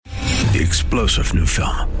The explosive new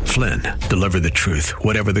film, Flynn, deliver the truth,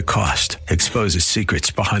 whatever the cost, exposes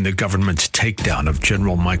secrets behind the government's takedown of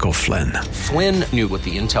General Michael Flynn. Flynn knew what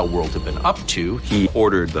the intel world had been up to. He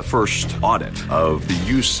ordered the first audit of the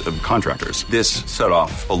use of contractors. This set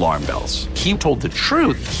off alarm bells. He told the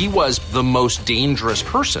truth. He was the most dangerous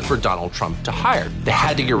person for Donald Trump to hire. They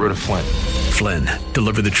had to get rid of Flynn. Flynn,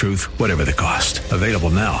 deliver the truth, whatever the cost. Available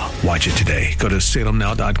now. Watch it today. Go to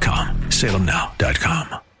salemnow.com.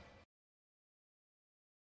 salemnow.com.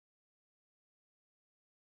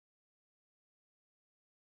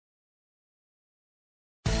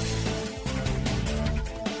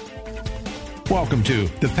 Welcome to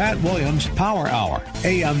the Pat Williams Power Hour,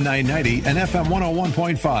 AM 990 and FM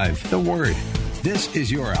 101.5, The Word. This is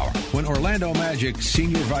your hour when Orlando Magic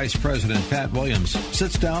Senior Vice President Pat Williams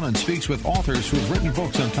sits down and speaks with authors who've written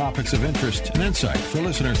books on topics of interest and insight for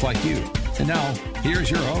listeners like you. And now, here's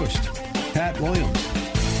your host, Pat Williams.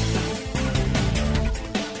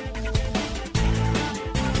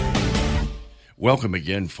 Welcome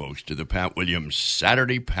again, folks, to the Pat Williams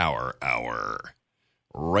Saturday Power Hour.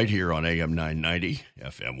 Right here on AM 990,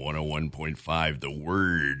 FM 101.5, The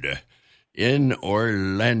Word, in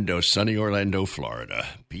Orlando, sunny Orlando, Florida.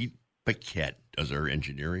 Pete Paquette does our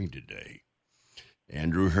engineering today.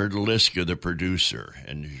 Andrew Herdaliska, the producer,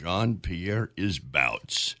 and Jean-Pierre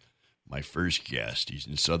Isbouts, my first guest. He's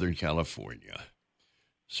in Southern California.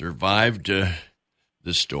 Survived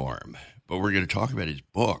the storm, but we're going to talk about his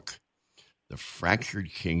book, The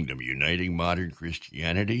Fractured Kingdom, Uniting Modern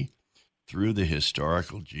Christianity Through the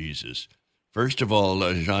Historical Jesus. First of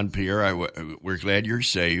all, Jean-Pierre, we're glad you're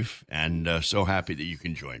safe and so happy that you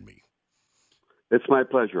can join me. It's my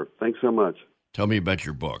pleasure. Thanks so much. Tell me about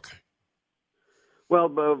your book. Well,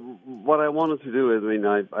 what I wanted to do is,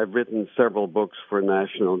 I've written several books for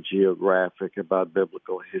National Geographic about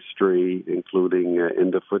biblical history, including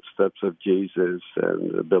In the Footsteps of Jesus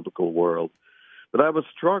and the Biblical World. But I was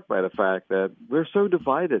struck by the fact that we're so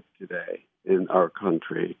divided today in our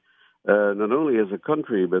country. Not only as a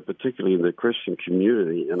country, but particularly in the Christian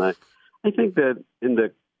community. And I think that in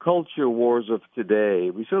the culture wars of today,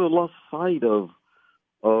 we sort of lost sight of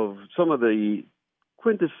some of the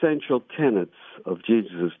quintessential tenets of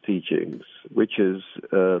Jesus' teachings, which is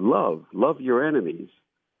love your enemies.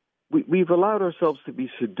 We've allowed ourselves to be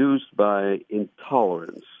seduced by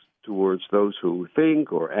intolerance towards those who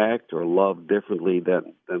think or act or love differently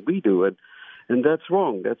than we do. And that's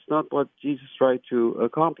wrong. That's not what Jesus tried to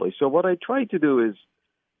accomplish. So what I try to do is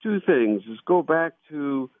two things, is go back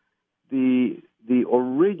to the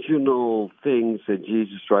original things that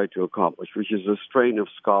Jesus tried to accomplish, which is a strain of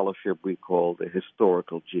scholarship we call the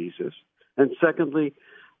historical Jesus. And secondly,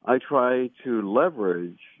 I try to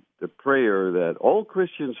leverage the prayer that all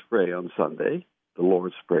Christians pray on Sunday, the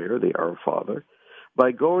Lord's Prayer, the Our Father,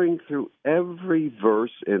 by going through every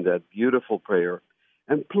verse in that beautiful prayer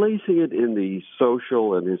and placing it in the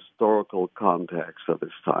social and historical context of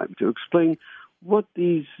its time to explain what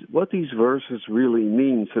these verses really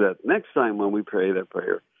mean, so that next time when we pray that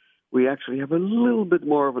prayer, we actually have a little bit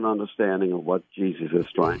more of an understanding of what Jesus is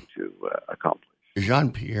trying to accomplish.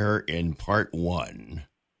 Jean-Pierre, in part one,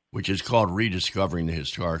 which is called Rediscovering the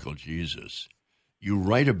Historical Jesus, you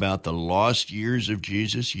write about the lost years of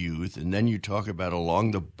Jesus' youth, and then you talk about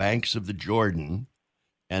along the banks of the Jordan.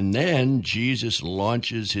 And then Jesus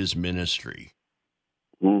launches his ministry.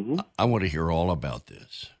 Mm-hmm. I want to hear all about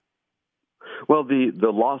this. Well, the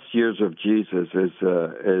lost years of Jesus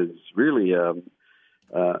is really an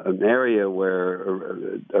area where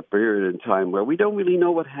a period in time where we don't really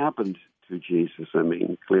know what happened to Jesus. I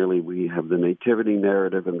mean, clearly we have the nativity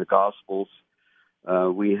narrative in the Gospels.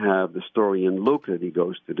 We have the story in Luke that he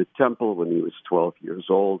goes to the temple when he was 12 years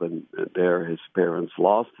old, and there his parents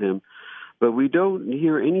lost him. But we don't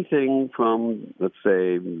hear anything from, let's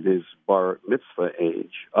say, his bar mitzvah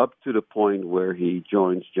age up to the point where he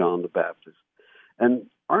joins John the Baptist. And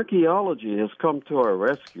archaeology has come to our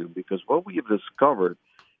rescue, because what we have discovered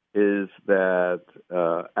is that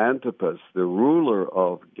Antipas, the ruler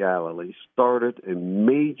of Galilee, started a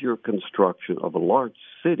major construction of a large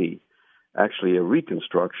city, actually a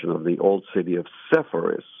reconstruction of the old city of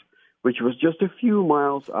Sepphoris, which was just a few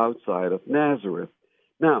miles outside of Nazareth.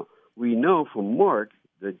 Now, we know from Mark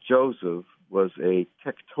that Joseph was a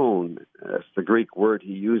tekton. That's the Greek word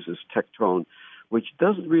he uses, tekton, which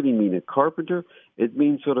doesn't really mean a carpenter. It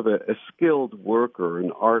means sort of a skilled worker,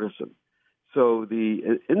 an artisan. So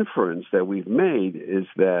the inference that we've made is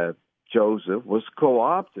that Joseph was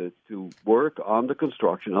co-opted to work on the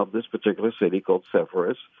construction of this particular city called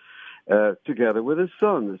Sepphoris, together with his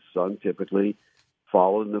son. His son typically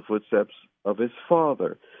followed in the footsteps of his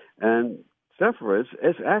father. And Sepphoris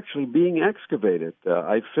is actually being excavated.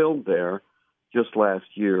 I filmed there just last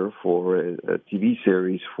year for a TV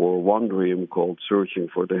series for Wondrium called Searching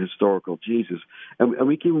for the Historical Jesus. And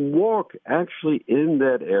we can walk actually in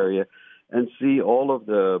that area and see all of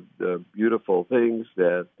the beautiful things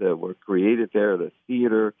that were created there, the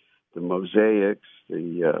theater, the mosaics,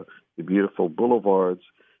 the beautiful boulevards.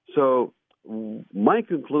 So my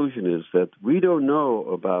conclusion is that we don't know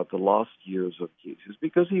about the lost years of Jesus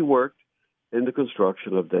because he worked in the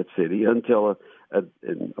construction of that city until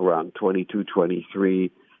in around 22,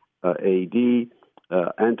 23 A.D.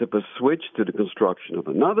 Antipas switched to the construction of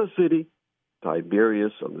another city,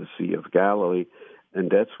 Tiberias, on the Sea of Galilee, and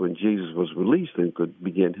that's when Jesus was released and could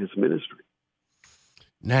begin his ministry.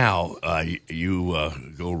 Now, you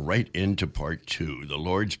go right into part 2, the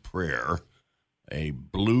Lord's Prayer, a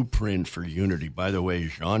blueprint for unity. By the way,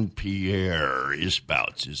 Jean-Pierre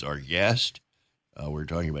Isbouts is our guest. We're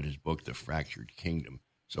talking about his book, The Fractured Kingdom.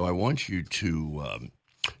 So I want you to,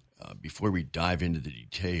 before we dive into the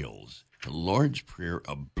details, the Lord's Prayer,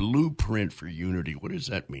 a blueprint for unity. What does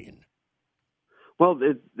that mean? Well,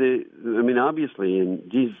 obviously in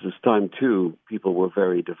Jesus' time, too, people were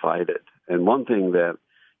very divided. And one thing that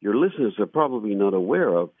your listeners are probably not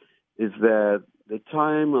aware of is that the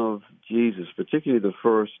time of Jesus, particularly the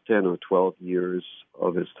first 10 or 12 years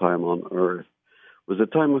of his time on earth, was a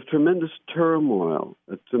time of tremendous turmoil,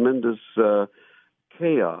 a tremendous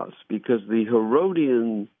chaos, because the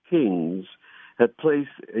Herodian kings had placed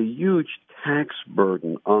a huge tax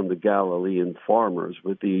burden on the Galilean farmers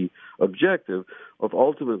with the objective of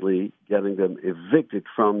ultimately getting them evicted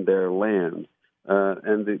from their land.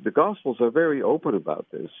 And the Gospels are very open about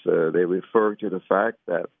this. They refer to the fact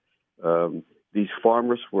that these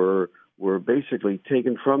farmers were basically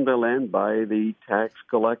taken from their land by the tax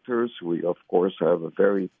collectors. We, of course, have a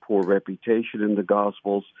very poor reputation in the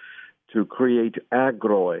Gospels to create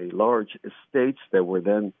agroi, large estates that were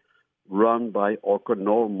then run by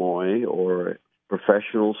oikonomoi, or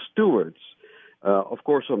professional stewards, of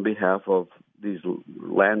course, on behalf of these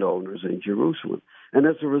landowners in Jerusalem. And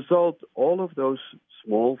as a result, all of those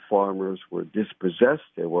small farmers were dispossessed,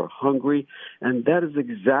 they were hungry, and that is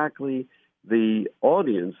exactly the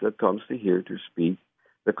audience that comes to hear to speak,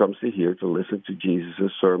 that comes to hear to listen to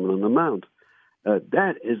Jesus' Sermon on the Mount.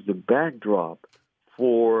 That is the backdrop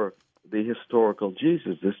for the historical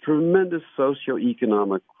Jesus, this tremendous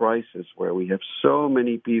socioeconomic crisis where we have so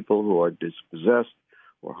many people who are dispossessed,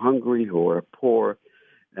 who are hungry, who are poor.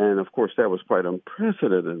 And, of course, that was quite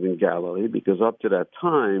unprecedented in Galilee because up to that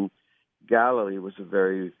time, Galilee was a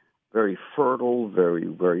very, very fertile, very,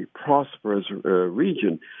 very prosperous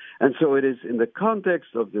region. And so it is in the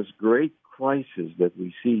context of this great crisis that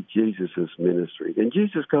we see Jesus' ministry. And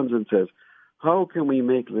Jesus comes and says, how can we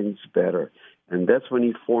make things better? And that's when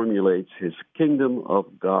he formulates his kingdom of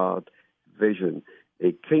God vision,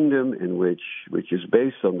 a kingdom in which is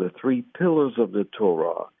based on the three pillars of the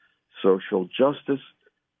Torah: social justice,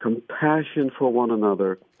 compassion for one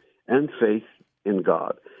another, and faith in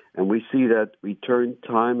God. And we see that returned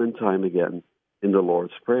time and time again in the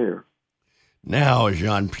Lord's Prayer. Now,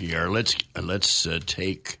 Jean-Pierre, let's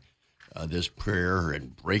take this prayer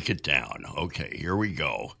and break it down. Okay, here we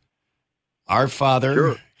go. Our Father,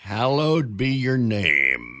 sure. Hallowed be your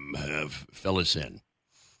name. Fill us in.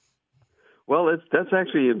 Well, that's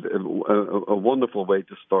actually a wonderful way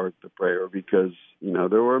to start the prayer because,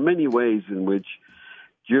 there were many ways in which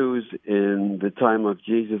Jews in the time of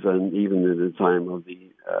Jesus and even in the time of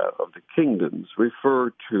the kingdoms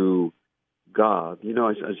refer to God.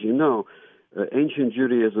 As you know, ancient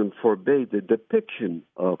Judaism forbade the depiction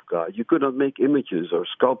of God. You could not make images or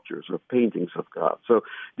sculptures or paintings of God. So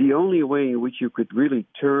the only way in which you could really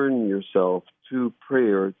turn yourself to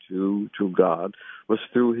prayer to God was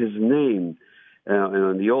through his name. And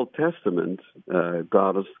in the Old Testament,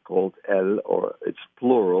 God is called El, or it's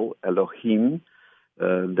plural, Elohim.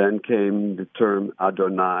 Then came the term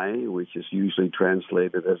Adonai, which is usually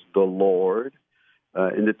translated as the Lord.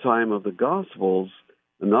 In the time of the Gospels,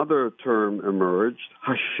 another term emerged,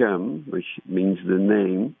 Hashem, which means the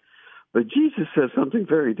name. But Jesus says something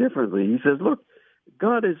very differently. He says, look,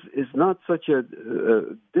 God is not such a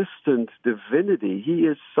distant divinity. He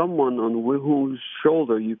is someone on whose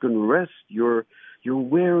shoulder you can rest your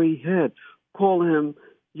weary head. Call him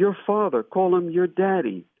your father. Call him your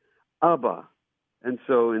daddy, Abba. And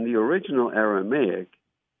so in the original Aramaic,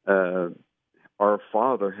 our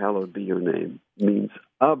Father, hallowed be your name, means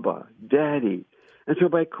Abba, daddy. And so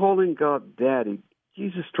by calling God Daddy,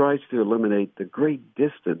 Jesus tries to eliminate the great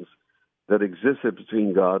distance that existed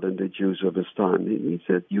between God and the Jews of his time. He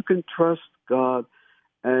said, you can trust God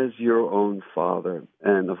as your own Father.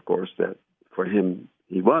 And, of course, that for him,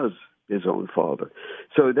 he was his own father.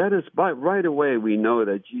 So that is, right away, we know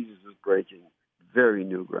that Jesus is breaking very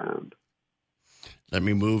new ground. Let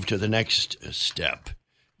me move to the next step.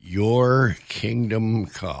 Your kingdom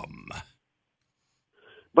come.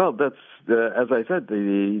 Well, that's, as I said,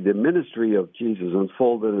 the ministry of Jesus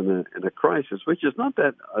unfolded in a crisis, which is not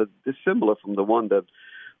that dissimilar from the one that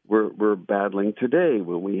we're battling today,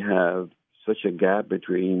 when we have such a gap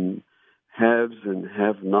between haves and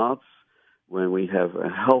have-nots, when we have a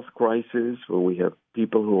health crisis, when we have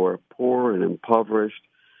people who are poor and impoverished.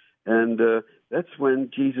 And that's when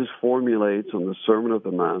Jesus formulates on the Sermon on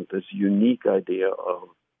the Mount this unique idea of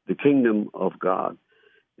the kingdom of God.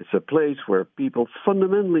 It's a place where people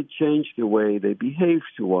fundamentally change the way they behave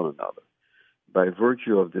to one another by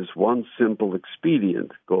virtue of this one simple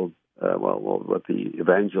expedient called, what the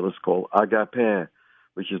evangelists call agape,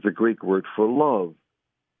 which is the Greek word for love.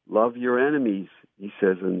 Love your enemies, he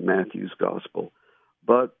says in Matthew's gospel,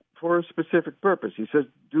 but for a specific purpose. He says,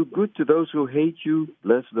 do good to those who hate you,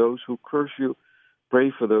 bless those who curse you,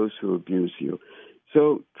 pray for those who abuse you.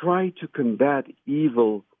 So try to combat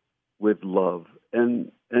evil with love.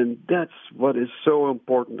 And that's what is so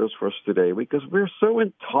important for us today, because we're so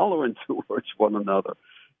intolerant towards one another.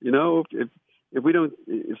 You know, if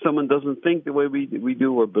someone doesn't think the way we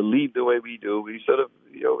do or believe the way we do, we sort of,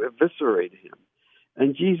 eviscerate him.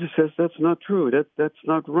 And Jesus says that's not true. That's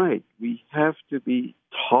not right. We have to be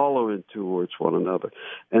tolerant towards one another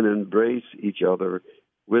and embrace each other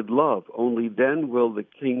with love. Only then will the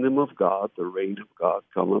kingdom of God, the reign of God,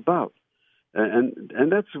 come about.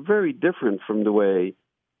 And that's very different from the way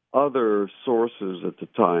other sources at the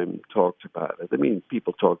time talked about it. I mean,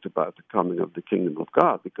 people talked about the coming of the kingdom of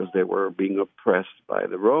God because they were being oppressed by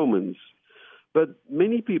the Romans. But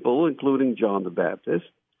many people, including John the Baptist,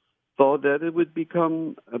 thought that it would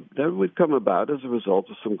come about as a result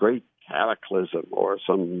of some great cataclysm or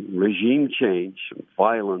some regime change, some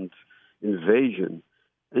violent invasion.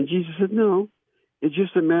 And Jesus said, no, it's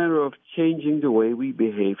just a matter of changing the way we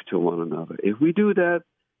behave to one another. If we do that,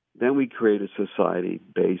 then we create a society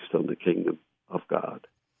based on the kingdom of God.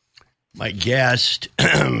 My guest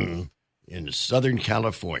in Southern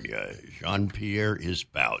California, Jean-Pierre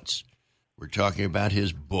Isbouts. We're talking about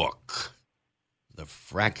his book, The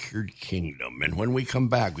Fractured Kingdom. And when we come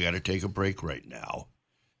back, we got to take a break right now.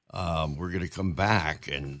 We're going to come back,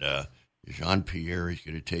 and Jean-Pierre is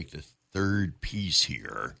going to take the third piece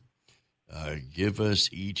here. Give us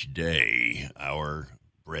each day our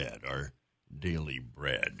bread, our daily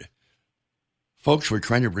bread. Folks, we're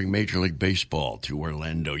trying to bring Major League Baseball to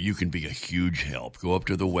Orlando. You can be a huge help. Go up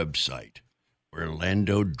to the website,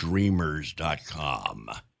 OrlandoDreamers.com.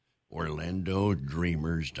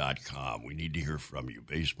 OrlandoDreamers.com. We need to hear from you.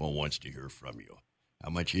 Baseball wants to hear from you. How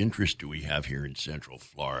much interest do we have here in Central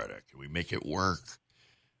Florida? Can we make it work?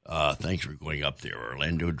 Thanks for going up there,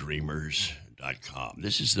 OrlandoDreamers.com.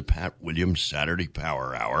 This is the Pat Williams Saturday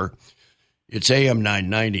Power Hour. It's AM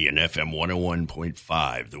 990 and FM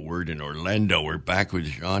 101.5. The Word in Orlando. We're back with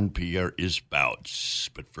Jean-Pierre Isbouts.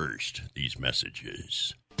 But first, these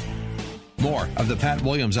messages. More of the Pat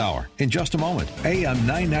Williams Hour in just a moment. AM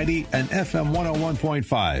 990 and FM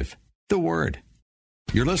 101.5. The Word.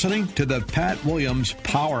 You're listening to the Pat Williams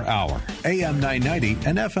Power Hour. AM 990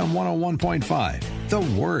 and FM 101.5. The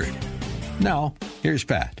Word. Now, here's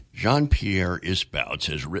Pat. Jean-Pierre Isbouts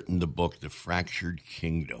has written the book, The Fractured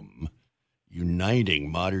Kingdom,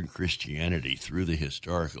 Uniting Modern Christianity Through the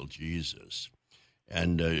Historical Jesus.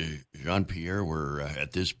 And Jean-Pierre, we're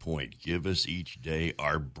at this point. Give us each day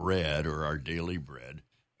our bread or our daily bread.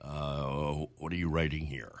 What are you writing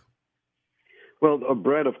here? Well,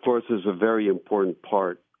 bread, of course, is a very important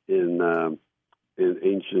part in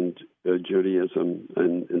ancient Judaism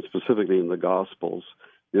and specifically in the Gospels.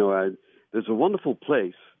 There's a wonderful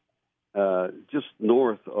place just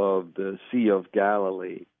north of the Sea of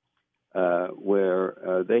Galilee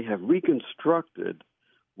where they have reconstructed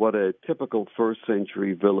what a typical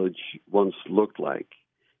first-century village once looked like.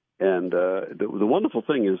 And the wonderful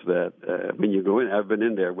thing is that when you go in, I've been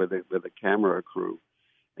in there with a camera crew,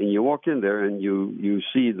 and you walk in there and you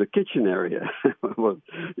see the kitchen area,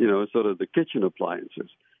 sort of the kitchen appliances.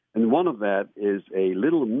 And one of that is a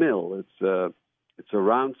little mill. It's a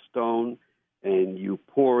round stone, and you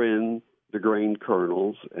pour in the grain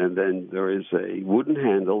kernels, and then there is a wooden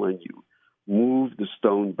handle, and you move the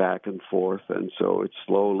stone back and forth, and so it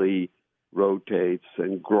slowly rotates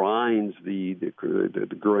and grinds the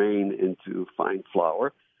grain into fine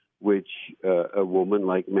flour, which a woman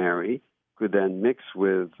like Mary could then mix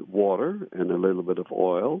with water and a little bit of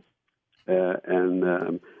oil and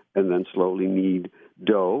and then slowly knead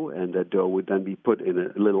dough, and that dough would then be put in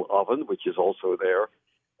a little oven, which is also there,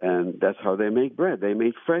 and that's how they make bread. They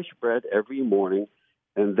made fresh bread every morning,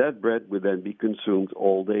 and that bread would then be consumed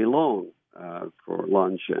all day long for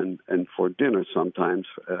lunch and for dinner sometimes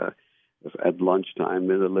at lunchtime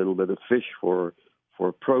with a little bit of fish for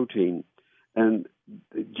protein. And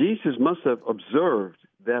Jesus must have observed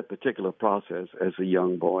that particular process as a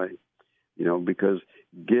young boy, because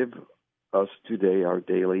give us today our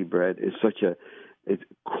daily bread is such a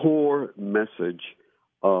core message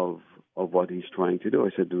of what he's trying to do. I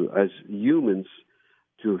said, as humans,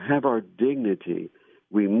 to have our dignity,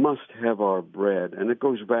 we must have our bread. And it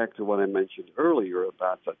goes back to what I mentioned earlier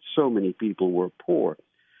about that so many people were poor.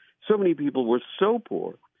 So many people were so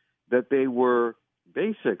poor that they were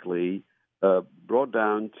basically brought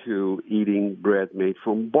down to eating bread made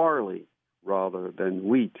from barley rather than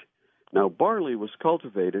wheat. Now, barley was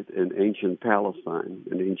cultivated in ancient Palestine,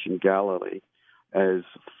 in ancient Galilee, as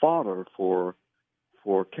fodder for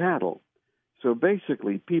cattle. So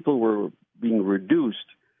basically, people were being reduced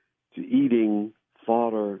to eating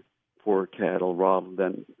fodder for cattle rather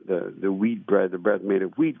than the wheat bread, the bread made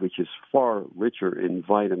of wheat, which is far richer in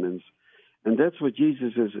vitamins. And that's what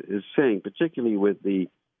Jesus is saying, particularly with the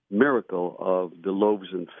miracle of the loaves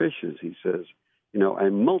and fishes. He says, I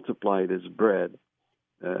multiply this bread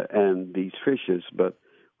and these fishes, but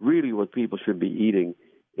really what people should be eating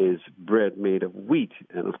is bread made of wheat.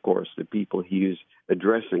 And of course, the people he is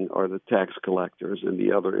addressing are the tax collectors and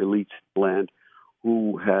the other elites of the land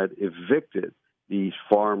who had evicted these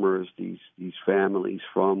farmers, these families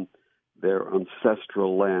from their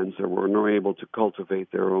ancestral lands that were not able to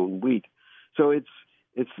cultivate their own wheat. So it's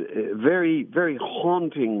very, very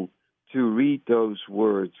haunting to read those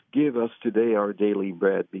words, give us today our daily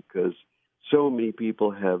bread, because so many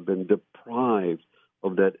people have been deprived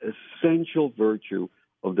of that essential virtue,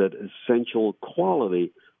 of that essential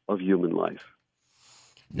quality of human life.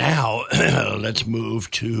 Now, let's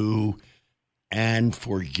move to, and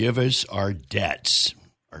forgive us our debts,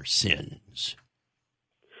 our sins.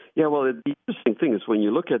 Yeah, well, the interesting thing is when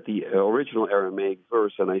you look at the original Aramaic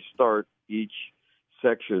verse, and I start each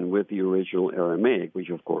section with the original Aramaic, which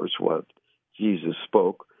of course what Jesus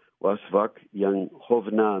spoke, was vak yang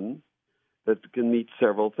hovnan, that can mean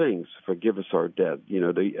several things. Forgive us our debt.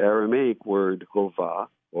 The Aramaic word hova,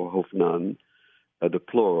 or hovnan, the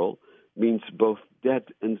plural, means both debt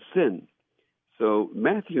and sin. So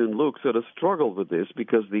Matthew and Luke sort of struggled with this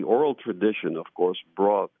because the oral tradition, of course,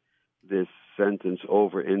 brought this sentence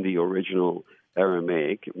over in the original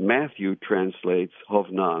Aramaic. Matthew translates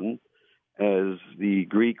hovnan as the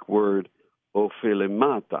Greek word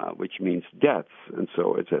ophilemata, which means debts. And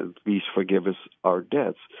so it says, please forgive us our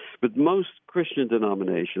debts. But most Christian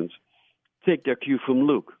denominations take their cue from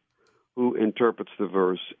Luke, who interprets the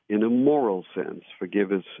verse in a moral sense.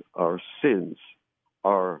 Forgive us our sins,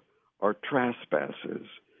 our trespasses.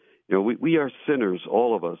 We are sinners,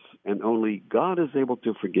 all of us, and only God is able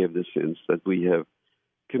to forgive the sins that we have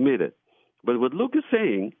committed. But what Luke is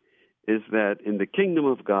saying is that in the kingdom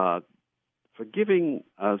of God, forgiving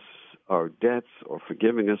us our debts or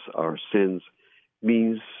forgiving us our sins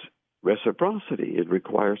means reciprocity. It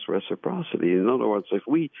requires reciprocity. In other words, if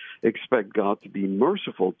we expect God to be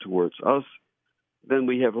merciful towards us, then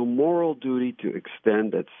we have a moral duty to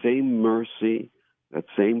extend that same mercy, that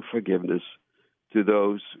same forgiveness to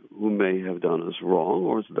those who may have done us wrong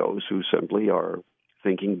or those who simply are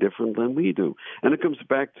thinking different than we do. And it comes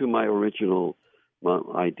back to my original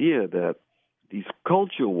idea that these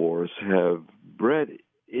culture wars have bred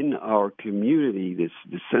in our community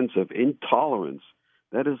this sense of intolerance.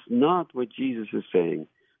 That is not what Jesus is saying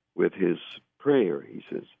with his prayer. He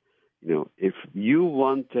says, if you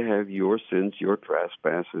want to have your sins, your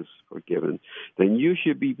trespasses forgiven, then you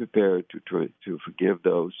should be prepared to forgive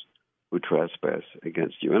those who trespass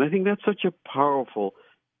against you. And I think that's such a powerful,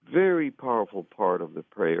 very powerful part of the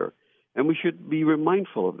prayer. And we should be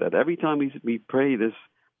mindful of that. Every time we pray this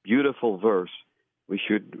beautiful verse, we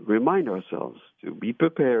should remind ourselves to be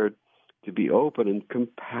prepared, to be open and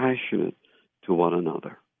compassionate to one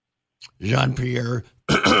another. Jean-Pierre,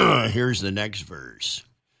 here's the next verse.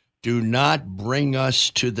 Do not bring us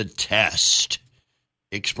to the test.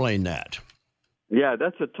 Explain that. Yeah,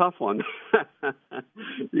 that's a tough one.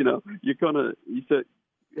 You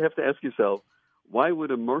have to ask yourself, why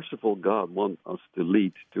would a merciful God want us to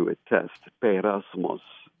lead to a test? Perasmos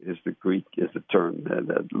is the term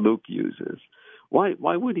that Luke uses. Why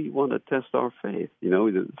would he want to test our faith?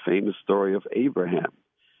 The famous story of Abraham,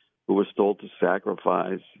 who was told to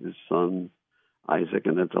sacrifice his son Isaac,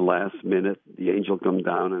 and at the last minute, the angel comes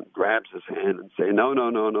down and grabs his hand and say, "No,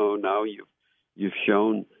 now you've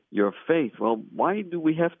shown your faith. Well, why do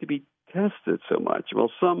we have to be tested so much?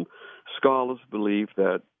 Well, some scholars believe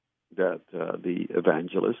that the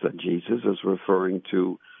evangelist, that Jesus, is referring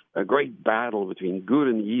to a great battle between good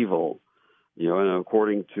and evil. And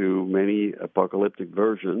according to many apocalyptic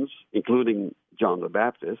versions, including John the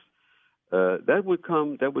Baptist, that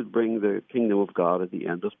would bring the kingdom of God at the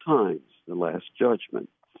end of times, the last judgment.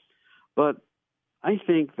 But I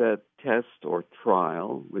think that test or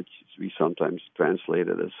trial, which we sometimes translate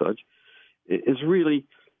it as such, is really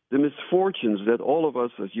the misfortunes that all of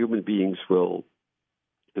us as human beings will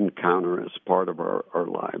encounter as part of our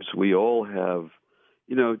lives. We all have,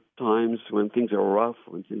 times when things are rough,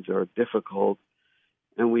 when things are difficult,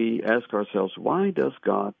 and we ask ourselves, why does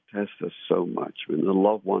God test us so much when the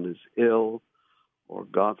loved one is ill or,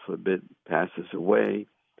 God forbid, passes away?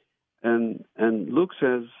 And Luke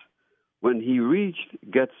says, when he reached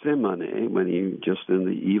Gethsemane, when he just in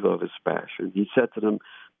the eve of his passion, he said to them,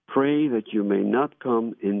 pray that you may not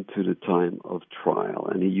come into the time of trial.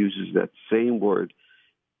 And he uses that same word,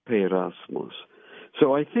 perasmos.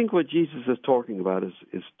 So I think what Jesus is talking about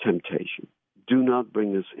is temptation. Do not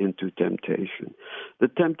bring us into temptation. The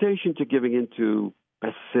temptation to giving into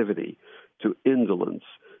passivity, to indolence,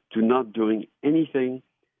 to not doing anything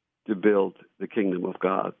to build the kingdom of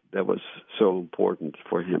God that was so important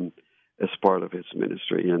for him as part of his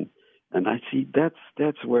ministry. And I see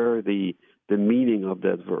that's where the meaning of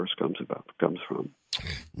that verse comes from.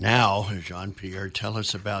 Now, Jean-Pierre, tell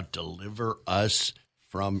us about deliver us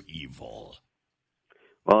from evil.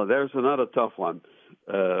 Well, there's another tough one.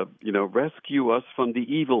 Rescue us from the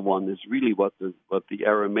evil one is really what the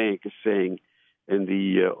Aramaic is saying in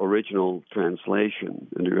the original translation,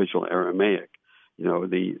 in the original Aramaic.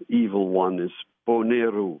 The evil one is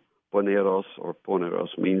poneru. Poneros or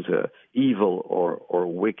poneros means evil or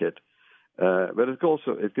wicked. But it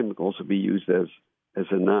can also be used as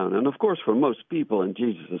a noun. And of course, for most people in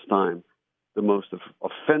Jesus' time, the most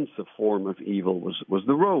offensive form of evil was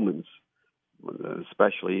the Romans,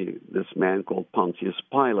 especially this man called Pontius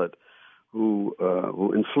Pilate, who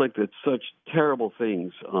inflicted such terrible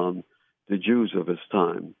things on the Jews of his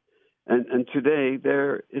time. And today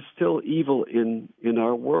there is still evil in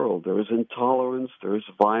our world. There is intolerance. There is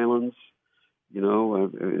violence.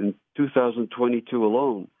 In 2022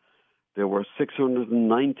 alone, there were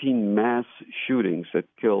 619 mass shootings that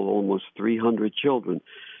killed almost 300 children.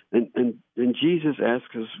 And Jesus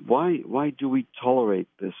asks us, why do we tolerate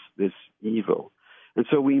this evil? And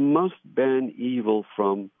so we must ban evil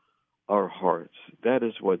from our hearts. That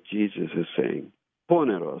is what Jesus is saying.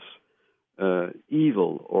 Poneros,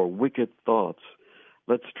 evil or wicked thoughts.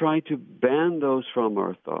 Let's try to ban those from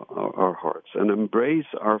our hearts and embrace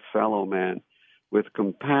our fellow man with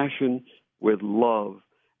compassion, with love.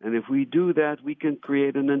 And if we do that, we can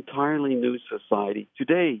create an entirely new society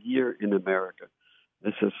today here in America.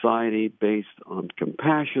 A society based on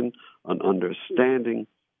compassion, on understanding,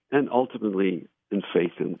 and ultimately in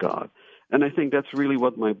faith in God. And I think that's really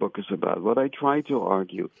what my book is about. What I try to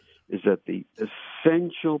argue is that the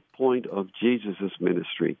essential point of Jesus'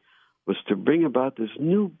 ministry was to bring about this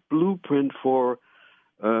new blueprint for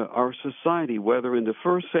our society, whether in the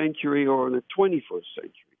first century or in the 21st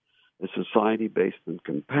century, a society based on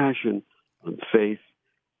compassion, on faith,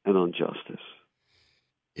 and on justice.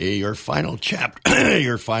 Your final chapter,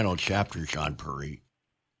 Jean-Pierre,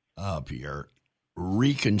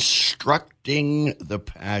 Reconstructing the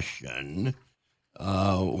Passion.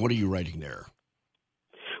 What are you writing there?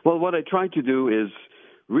 Well, what I try to do is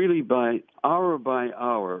really by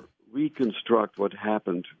hour, reconstruct what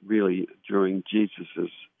happened really during Jesus'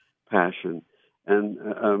 passion.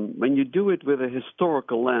 And when you do it with a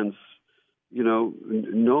historical lens,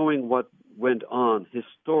 knowing what went on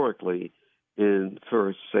historically in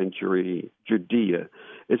first century Judea,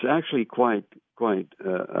 it's actually quite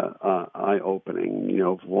eye-opening.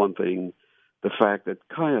 For one thing, the fact that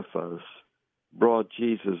Caiaphas brought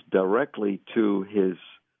Jesus directly to his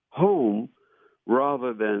home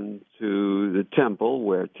rather than to the temple,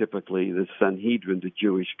 where typically the Sanhedrin, the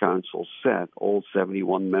Jewish council, sat, all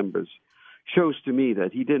 71 members, shows to me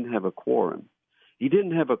that he didn't have a quorum. He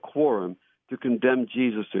didn't have a quorum to condemn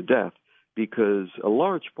Jesus to death because a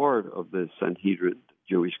large part of the Sanhedrin,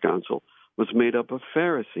 Jewish council, was made up of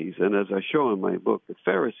Pharisees. And as I show in my book, the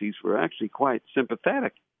Pharisees were actually quite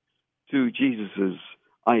sympathetic to Jesus'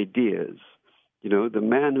 ideas. The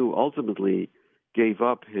man who ultimately gave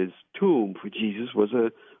up his tomb for Jesus was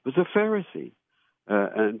a Pharisee.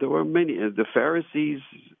 And there were many. The Pharisees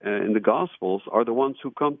in the Gospels are the ones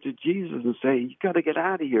who come to Jesus and say, you got to get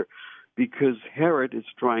out of here because Herod is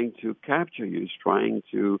trying to capture you. He's trying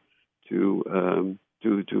to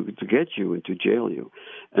to get you and to jail you.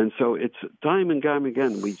 And so it's time and time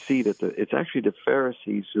again we see that it's actually the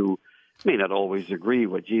Pharisees who may not always agree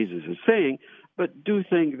what Jesus is saying, but do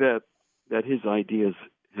think that his ideas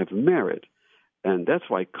have merit. And that's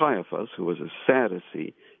why Caiaphas, who was a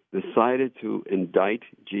Sadducee, decided to indict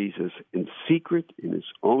Jesus in secret in his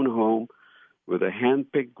own home with a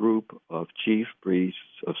hand-picked group of chief priests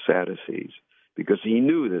of Sadducees, because he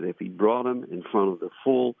knew that if he brought him in front of the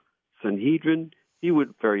full Sanhedrin, he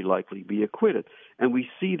would very likely be acquitted. And we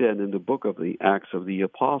see that in the book of the Acts of the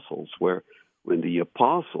Apostles, where when the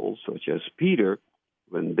apostles, such as Peter,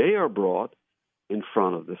 when they are brought in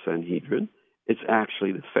front of the Sanhedrin, it's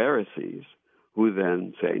actually the Pharisees who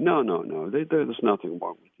then say, no, there's nothing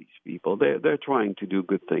wrong with these people. They're trying to do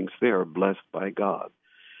good things. They are blessed by God.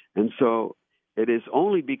 And so it is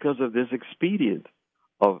only because of this expedient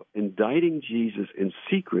of indicting Jesus in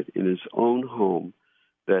secret in his own home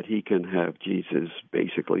that he can have Jesus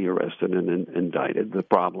basically arrested and indicted. The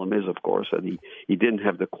problem is, of course, that he didn't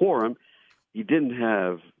have the quorum. He didn't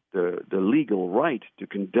have the legal right to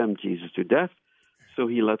condemn Jesus to death, so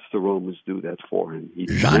he lets the Romans do that for him. He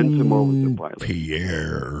sends him over to Pilate.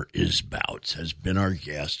 Jean-Pierre Isbouts has been our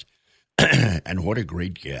guest, and what a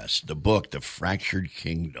great guest. The book, The Fractured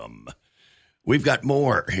Kingdom. We've got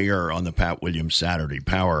more here on the Pat Williams Saturday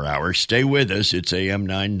Power Hour. Stay with us. It's AM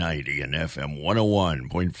 990 and FM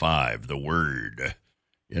 101.5, The Word,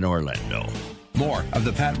 in Orlando. More of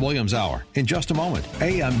the Pat Williams Hour in just a moment.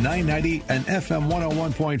 AM 990 and FM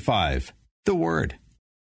 101.5, The Word.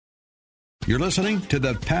 You're listening to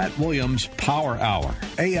the Pat Williams Power Hour,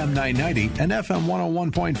 AM 990 and FM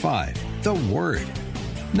 101.5, The Word.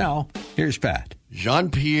 Now, here's Pat.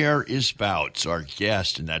 Jean-Pierre Isbouts, our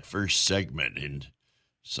guest in that first segment in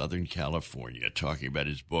Southern California, talking about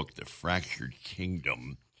his book, The Fractured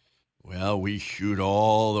Kingdom. Well, we shoot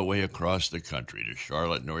all the way across the country to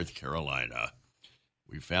Charlotte, North Carolina.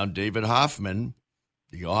 We found David Hoffman,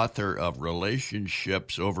 the author of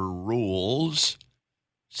Relationships Over Rules,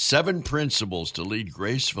 7 Principles to Lead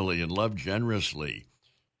Gracefully and Love Generously,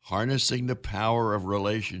 Harnessing the Power of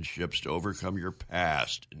Relationships to Overcome Your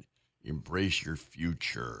Past and Embrace Your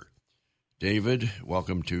Future. David,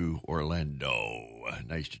 welcome to Orlando.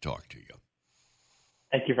 Nice to talk to you.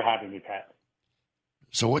 Thank you for having me, Pat.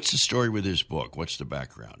 So what's the story with this book? What's the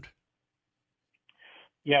background?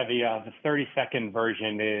 Yeah, the 30-second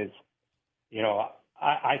version is,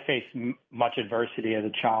 I faced much adversity as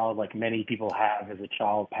a child, like many people have as a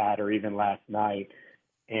child, Pat, or even last night.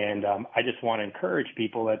 And I just want to encourage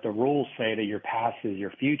people that the rules say that your past is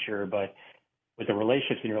your future, but with the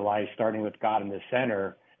relationships in your life, starting with God in the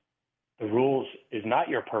center, the rules is not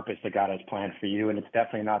your purpose that God has planned for you, and it's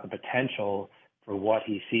definitely not the potential for what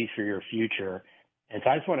he sees for your future. And so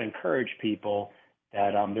I just want to encourage people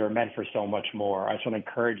that they're meant for so much more. I just want to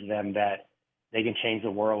encourage them that they can change the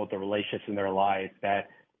world with the relationships in their life, that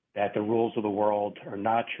the rules of the world are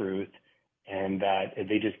not truth, and that if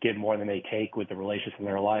they just give more than they take with the relationships in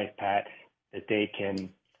their life, Pat, that they can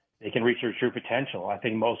reach their true potential. I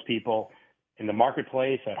think most people in the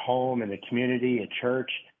marketplace, at home, in the community, at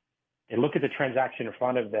church, they look at the transaction in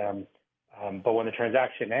front of them, but when the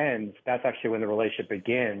transaction ends, that's actually when the relationship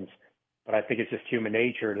begins. But I think it's just human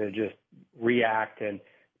nature to just react and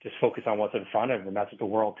just focus on what's in front of them. That's what the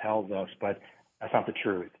world tells us, but that's not the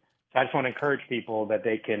truth. So I just want to encourage people that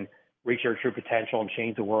they can reach their true potential and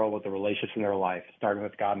change the world with the relationships in their life, starting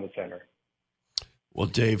with God in the center. Well,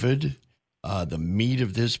 David, the meat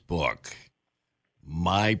of this book,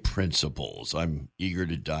 My Principles. I'm eager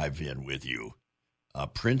to dive in with you.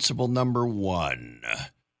 Principle number 1,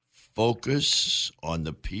 focus on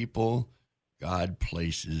the people God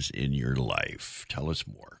places in your life. Tell us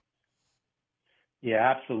more.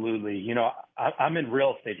 Yeah, absolutely. I'm in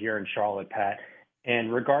real estate here in Charlotte, Pat,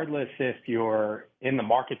 and regardless if you're in the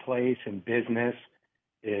marketplace, in business,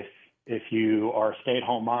 if you are a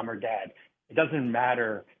stay-at-home mom or dad, it doesn't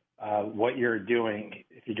matter what you're doing.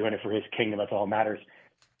 If you're doing it for his kingdom, that's all that matters.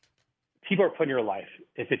 People are put in your life.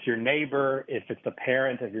 If it's your neighbor, if it's the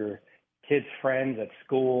parent of your kids' friends at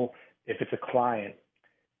school, if it's a client,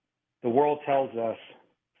 the world tells us,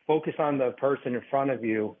 focus on the person in front of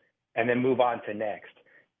you and then move on to next.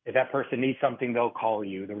 If that person needs something, they'll call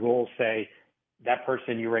you. The rules say that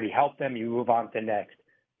person, you already helped them, you move on to next.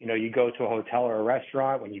 You go to a hotel or a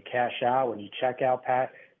restaurant, when you cash out, when you check out,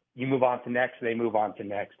 Pat, you move on to next, they move on to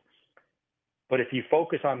next. But if you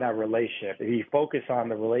focus on that relationship, if you focus on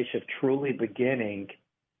the relationship truly beginning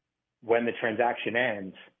when the transaction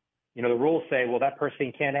ends, the rules say, well, that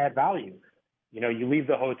person can't add value. You leave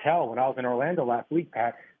the hotel. When I was in Orlando last week,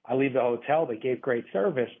 Pat, I leave the hotel. They gave great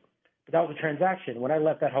service, but that was a transaction. When I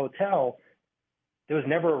left that hotel, there was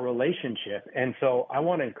never a relationship. And so I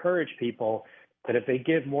want to encourage people that if they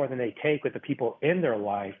give more than they take with the people in their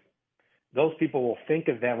life, those people will think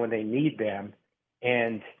of them when they need them,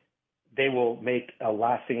 and they will make a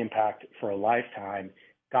lasting impact for a lifetime.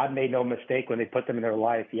 God made no mistake when they put them in their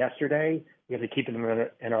life yesterday. We have to keep them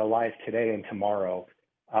in our life today and tomorrow.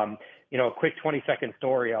 A quick 20-second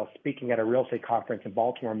story. I was speaking at a real estate conference in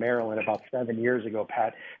Baltimore, Maryland about 7 years ago,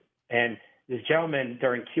 Pat, and this gentleman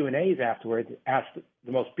during Q&As afterwards asked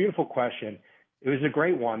the most beautiful question. It was a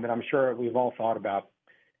great one that I'm sure we've all thought about.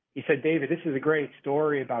 He said, David, this is a great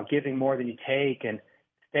story about giving more than you take and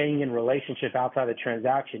staying in relationship outside the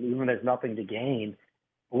transaction, even when there's nothing to gain.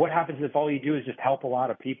 But what happens if all you do is just help a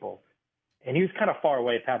lot of people? And he was kind of far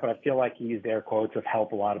away, Pat, but I feel like he used air quotes of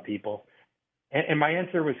help a lot of people. And my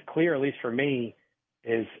answer was clear, at least for me,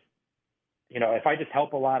 is, if I just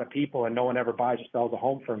help a lot of people and no one ever buys or sells a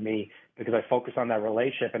home from me because I focus on that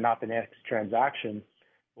relationship and not the next transaction,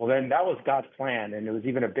 well, then that was God's plan. And it was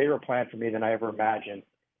even a bigger plan for me than I ever imagined.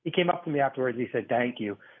 He came up to me afterwards. He said, thank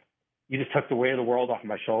you. You just took the weight of the world off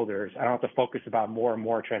my shoulders. I don't have to focus about more and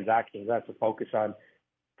more transactions. I have to focus on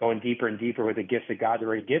going deeper and deeper with the gifts that God's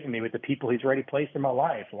already given me, with the people he's already placed in my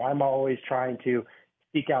life. Why am I always trying to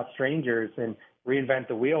seek out strangers and reinvent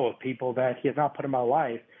the wheel of people that he has not put in my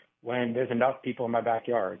life when there's enough people in my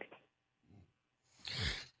backyard?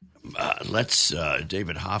 Let's,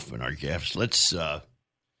 David Hoffman, our guest, let's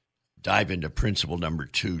dive into principle number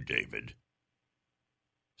 2, David.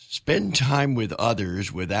 Spend time with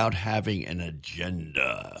others without having an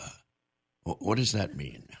agenda. What does that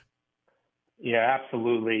mean? Yeah,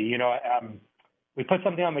 absolutely. We put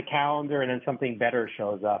something on the calendar and then something better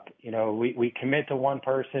shows up. We commit to one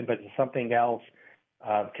person, but something else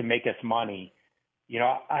can make us money.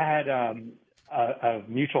 I had a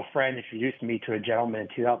mutual friend introduced me to a gentleman in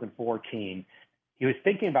 2014. He was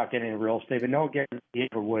thinking about getting into real estate, but no guarantee he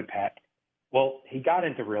ever would, Pat. Well, he got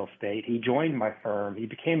into real estate. He joined my firm. He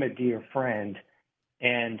became a dear friend.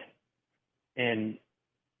 And in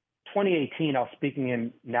 2018, I was speaking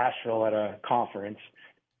in Nashville at a conference,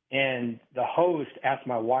 and the host asked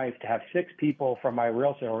my wife to have 6 people from my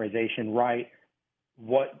real estate organization write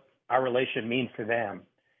what our relationship means to them.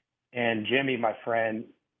 And Jimmy, my friend,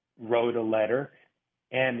 wrote a letter.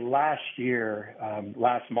 And last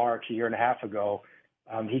March, a year and a half ago,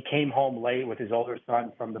 he came home late with his older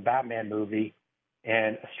son from the Batman movie,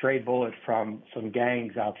 and a stray bullet from some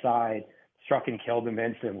gangs outside struck and killed him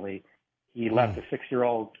instantly. He left a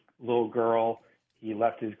 6-year-old little girl. He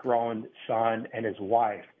left his grown son and his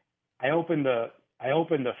wife. I opened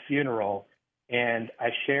the funeral, and I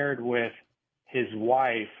shared with his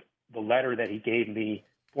wife the letter that he gave me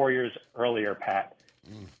 4 years earlier, Pat.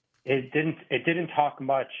 It didn't talk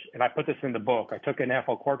much, and I put this in the book. I took an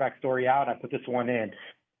NFL quarterback story out. I put this one in.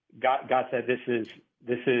 God said, this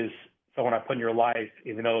is someone I put in your life,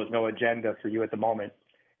 even though there's no agenda for you at the moment.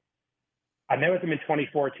 I met with him in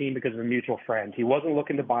 2014 because of a mutual friend. He wasn't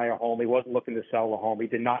looking to buy a home. He wasn't looking to sell a home. He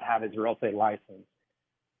did not have his real estate license.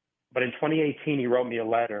 But in 2018, he wrote me a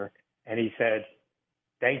letter, and he said,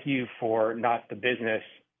 thank you for not the business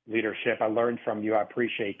leadership. I learned from you. I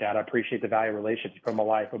appreciate that. I appreciate the value of relationships from my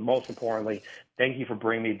life. But most importantly, thank you for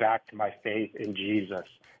bringing me back to my faith in Jesus.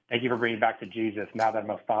 Thank you for bringing me back to Jesus. Now that I'm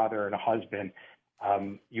a father and a husband,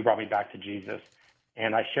 you brought me back to Jesus.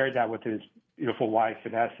 And I shared that with his beautiful wife,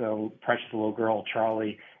 Vanessa, precious little girl,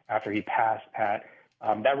 Charlie, after he passed, Pat.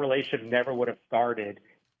 That relationship never would have started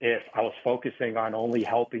if I was focusing on only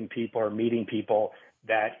helping people or meeting people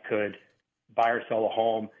that could buy or sell a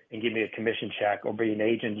home and give me a commission check or be an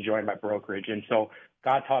agent to join my brokerage. And so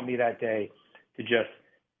God taught me that day to just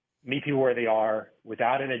meet people where they are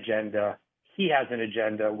without an agenda. He has an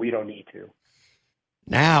agenda. We don't need to.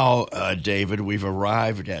 Now, David, we've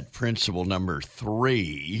arrived at principle number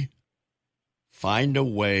 3. Find a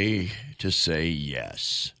way to say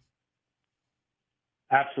yes.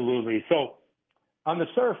 Absolutely. So on the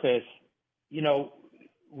surface,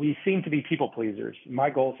 we seem to be people pleasers. My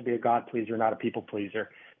goal is to be a God pleaser, not a people pleaser.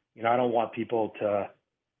 I don't want people to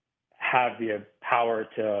have the power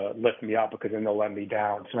to lift me up because then they'll let me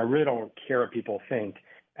down. So I really don't care what people think.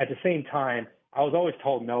 At the same time, I was always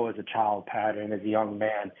told no as a child, Pat, and as a young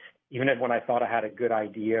man, even when I thought I had a good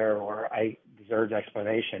idea or I deserved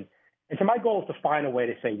explanation. And so my goal is to find a way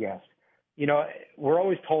to say yes. We're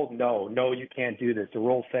always told no, you can't do this. The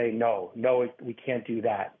rules say no, we can't do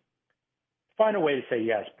that. Find a way to say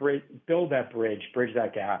yes, build that bridge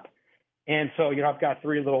that gap. And so, I've got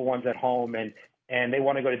 3 little ones at home and they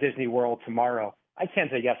want to go to Disney World tomorrow. I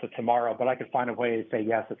can't say yes to tomorrow, but I could find a way to say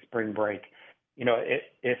yes at spring break.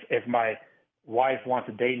 If my wife wants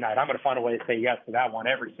a date night, I'm going to find a way to say yes to that one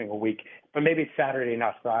every single week. But maybe it's Saturday,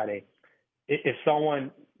 not Friday. If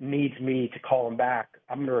someone needs me to call them back,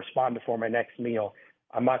 I'm going to respond before my next meal.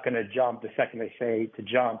 I'm not going to jump the second they say to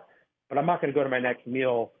jump, but I'm not going to go to my next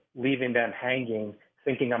meal leaving them hanging,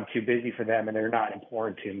 thinking I'm too busy for them and they're not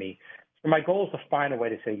important to me. So my goal is to find a way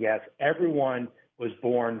to say yes. Everyone was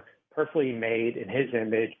born perfectly made in his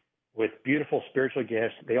image with beautiful spiritual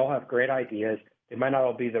gifts. They all have great ideas. They might not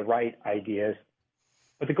all be the right ideas,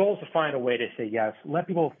 but the goal is to find a way to say yes. Let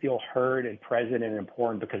people feel heard and present and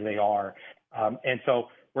important because they are. And so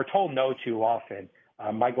we're told no too often.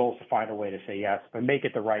 My goal is to find a way to say yes, but make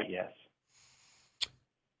it the right yes.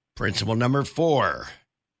 Principle number 4,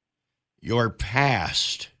 your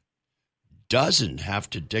past doesn't have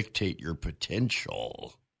to dictate your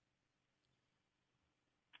potential.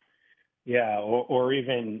 Yeah, or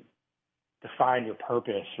even define your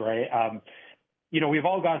purpose, right? We've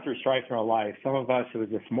all gone through strife in our life. Some of us, it was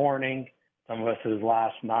this morning. Some of us, it was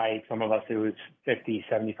last night. Some of us, it was 50,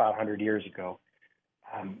 7,500 years ago.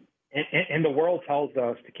 And the world tells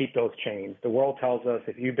us to keep those chains. The world tells us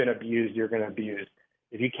if you've been abused, you're going to abuse.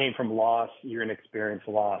 If you came from loss, you're going to experience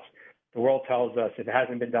loss. The world tells us if it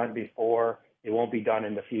hasn't been done before, it won't be done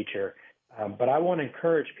in the future. But I want to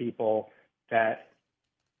encourage people that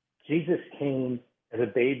Jesus came as a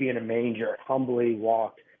baby in a manger, humbly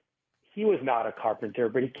walked. He was not a carpenter,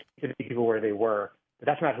 but he came to people where they were. But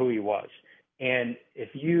that's not who he was. And if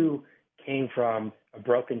you came from a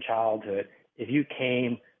broken childhood, if you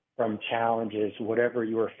came from challenges, whatever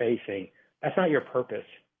you were facing, that's not your purpose.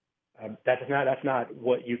 That's not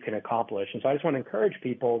what you can accomplish. And so I just want to encourage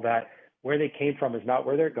people that where they came from is not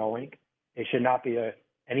where they're going. It should not be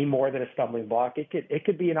any more than a stumbling block. It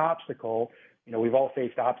could be an obstacle. We've all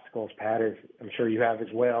faced obstacles, Pat, as I'm sure you have as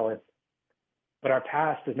well. But our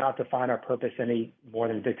past does not define our purpose any more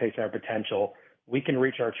than it dictates our potential. We can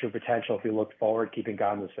reach our true potential if we look forward, keeping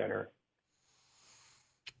God in the center.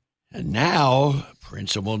 And now,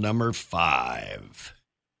 principle number 5,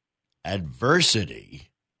 adversity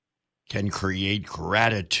can create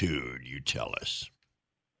gratitude, you tell us.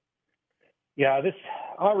 Yeah,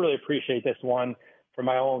 I really appreciate this one from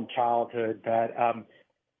my own childhood that,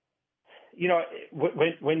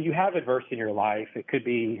 when you have adversity in your life, it could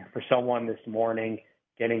be for someone this morning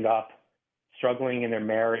getting up, struggling in their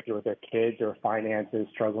marriage or with their kids or finances,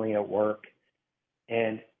 struggling at work.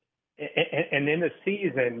 And in the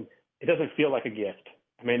season, it doesn't feel like a gift.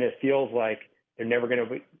 I mean, it feels like they're never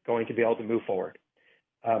going to be able to move forward.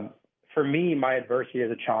 For me, my adversity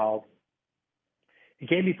as a child, it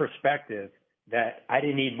gave me perspective that I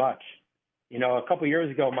didn't need much. A couple of years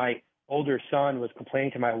ago, my older son was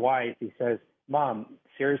complaining to my wife. He says, "Mom,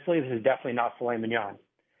 seriously, this is definitely not filet mignon."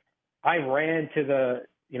 I ran to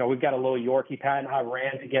we've got a little Yorkie, Pat, and I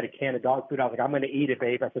ran to get a can of dog food. I was like, "I'm going to eat it,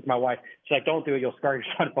 babe." I said to my wife, she's like, "Don't do it. You'll scar your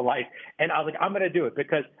son for life." And I was like, "I'm going to do it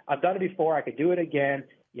because I've done it before. I could do it again.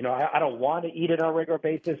 I don't want to eat it on a regular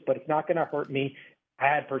basis, but it's not going to hurt me." I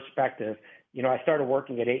had perspective. I started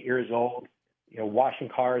working at 8 years old, washing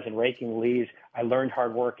cars and raking leaves. I learned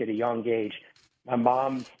hard work at a young age. My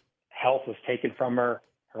mom's health was taken from her.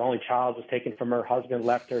 Her only child was taken from her. Husband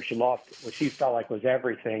left her. She lost what she felt like was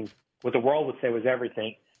everything, what the world would say was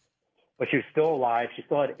everything. But she was still alive. She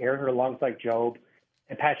still had air in her lungs like Job.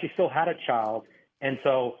 And Pat, she still had a child. And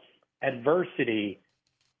so adversity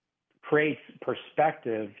creates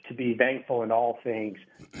perspective to be thankful in all things,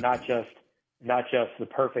 not just the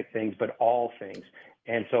perfect things, but all things.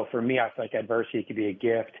 And so for me, I feel like adversity could be a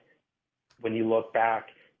gift when you look back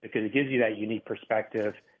because it gives you that unique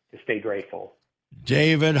perspective to stay grateful.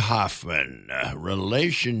 David Hoffman,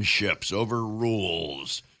 relationships over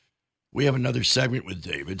rules. We have another segment with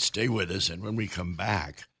David. Stay with us. And when we come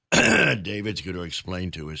back, David's going to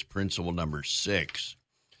explain to us principle number 6.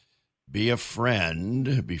 Be a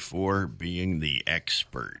friend before being the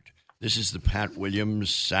expert. This is the Pat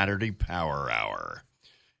Williams Saturday Power Hour.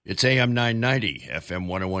 It's AM 990, FM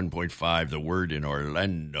 101.5, The Word in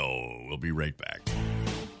Orlando. We'll be right back.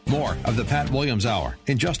 More of the Pat Williams Hour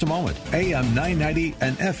in just a moment. AM 990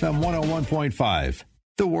 and FM 101.5,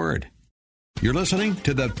 The Word. You're listening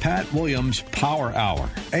to the Pat Williams Power Hour,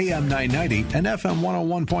 AM 990 and FM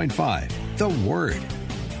 101.5, The Word.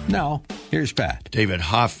 Now, here's Pat. David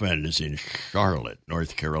Hoffman is in Charlotte,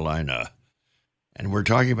 North Carolina. And we're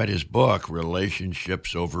talking about his book,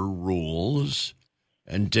 Relationships Over Rules.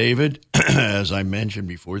 And David, as I mentioned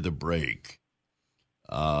before the break,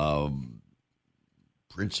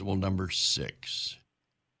 principle number 6,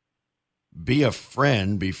 be a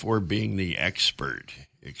friend before being the expert.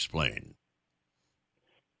 Explain.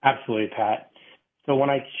 Absolutely, Pat. So when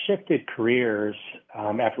I shifted careers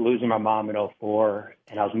after losing my mom in '04,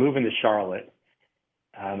 and I was moving to Charlotte,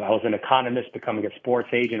 I was an economist becoming a sports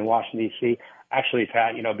agent in Washington, D.C. Actually,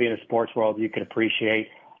 Pat, being in the sports world, you can appreciate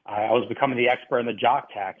I was becoming the expert in the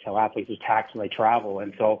jock tax, how athletes are taxed when they travel.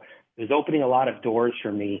 And so it was opening a lot of doors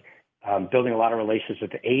for me, building a lot of relationships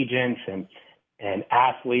with agents and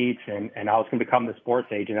athletes. And I was going to become the sports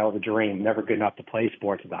agent. That was a dream. Never good enough to play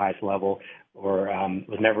sports at the highest level or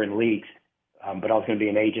was never in leagues. But I was going to be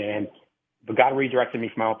an agent. But God redirected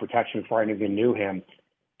me for my own protection before I even knew him.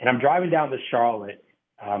 And I'm driving down to Charlotte,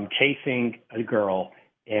 chasing a girl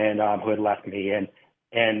who had left me.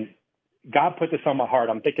 And God put this on my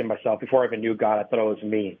heart. I'm thinking to myself, before I even knew God, I thought it was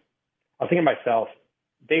me. I was thinking to myself,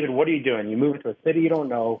 David, what are you doing? You moved to a city you don't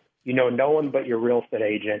know. You know no one but your real estate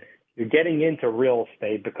agent. You're getting into real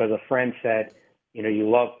estate because a friend said, you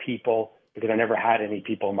love people, because I never had any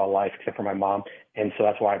people in my life except for my mom. And so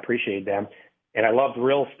that's why I appreciate them. And I loved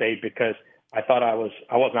real estate because I thought I was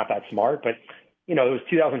not that smart, but it was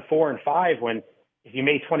 2004 and 5 when if you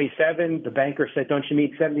made 27, the banker said, don't you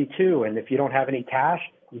need 72? And if you don't have any cash,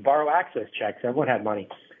 you borrow access checks. Everyone had money.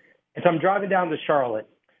 And so I'm driving down to Charlotte,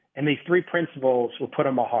 and these 3 principles were put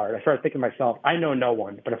on my heart. I started thinking to myself, I know no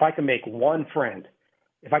one, but if I can make one friend,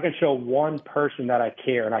 if I can show one person that I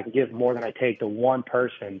care and I can give more than I take to one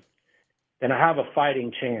person, then I have a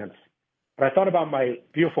fighting chance. But I thought about my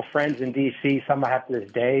beautiful friends in D.C., some I have to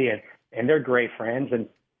this day, and they're great friends.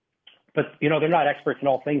 But they're not experts in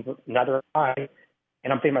all things, but neither am I.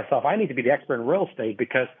 And I'm thinking to myself, I need to be the expert in real estate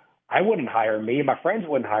because I wouldn't hire me. My friends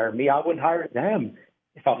wouldn't hire me. I wouldn't hire them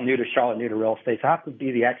if I'm new to Charlotte, new to real estate. So I have to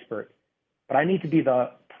be the expert. But I need to be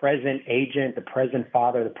the present agent, the present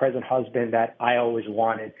father, the present husband that I always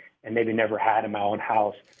wanted and maybe never had in my own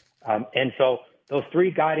house. And so those 3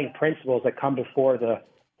 guiding principles that come before the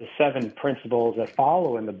 7 principles that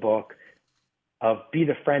follow in the book of be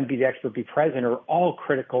the friend, be the expert, be present are all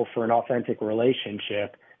critical for an authentic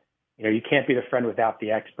relationship. You can't be the friend without the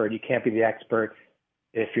expert. You can't be the expert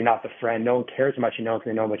if you're not the friend. No one cares how much you know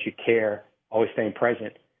until they know how much you care, always staying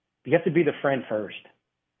present. But you have to be the friend first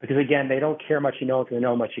because, again, they don't care how much you know until they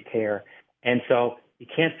know how much you care. And so you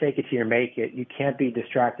can't fake it till you make it. You can't be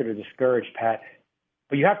distracted or discouraged, Pat.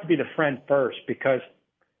 But you have to be the friend first because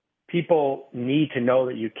people need to know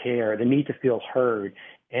that you care. They need to feel heard.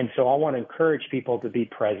 And so I want to encourage people to be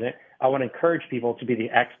present. I want to encourage people to be the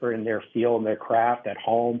expert in their field, in their craft, at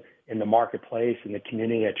home, in the marketplace, in the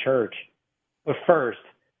community, at church. But first,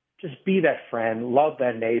 just be that friend. Love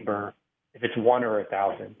that neighbor, if it's 1 or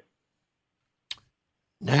 1,000.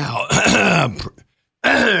 Now,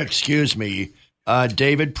 excuse me,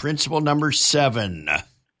 David, principle number 7.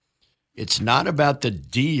 It's not about the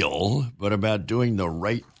deal, but about doing the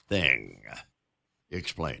right thing.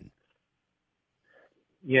 Explain.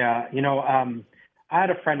 Yeah, I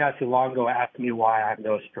had a friend not too long ago ask me why I have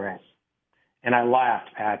no stress. And I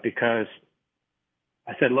laughed, Pat, because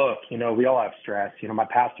I said, look, we all have stress. My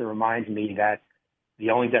pastor reminds me that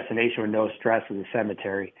the only destination with no stress is a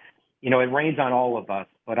cemetery. It rains on all of us,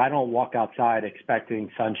 but I don't walk outside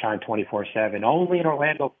expecting sunshine 24/7. Only in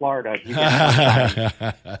Orlando, Florida, you get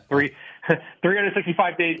sunshine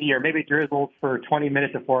 365 days a year. Maybe it drizzles for 20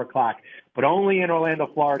 minutes at 4 o'clock, but only in Orlando,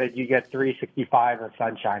 Florida, you get 365 of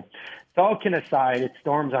sunshine. So all kidding aside, it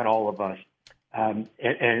storms on all of us. And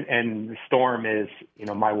the storm is,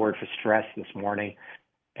 my word for stress this morning.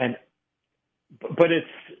 But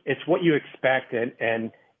it's what you expect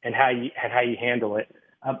and how you handle it.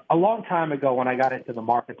 A long time ago when I got into the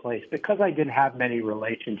marketplace, because I didn't have many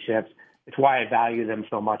relationships, it's why I value them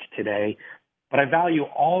so much today. But I value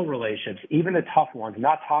all relationships, even the tough ones,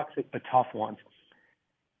 not toxic, but tough ones.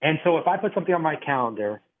 And so if I put something on my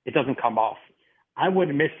calendar, it doesn't come off. I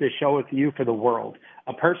wouldn't miss this show with you for the world.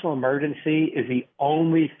 A personal emergency is the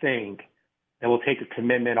only thing that will take a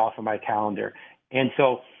commitment off of my calendar. And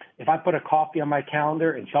so if I put a coffee on my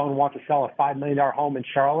calendar and someone wants to sell a $5 million home in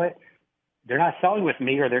Charlotte, they're not selling with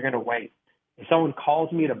me or they're going to wait. If someone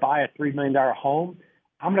calls me to buy a $3 million home,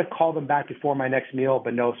 I'm going to call them back before my next meal,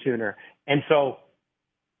 but no sooner. And so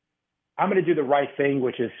I'm going to do the right thing,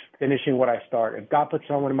 which is finishing what I start. If God puts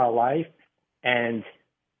someone in my life and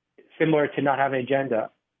similar to not having an agenda,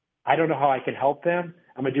 I don't know how I can help them.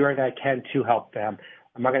 I'm going to do everything I can to help them.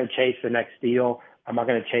 I'm not going to chase the next deal. I'm not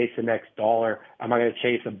going to chase the next dollar. I'm not going to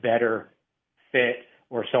chase a better fit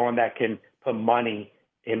or someone that can put money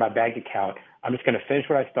in my bank account. I'm just going to finish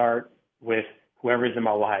what I start with whoever's in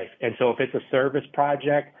my life. And so if it's a service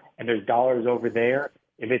project and there's dollars over there,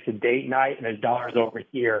 if it's a date night and there's dollars over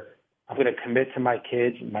here, I'm going to commit to my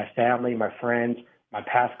kids, my family, my friends, my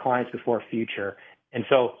past clients before future. And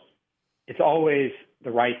so it's always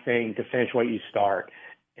the right thing to finish what you start.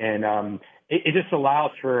 And it just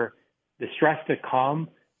allows for the stress to come,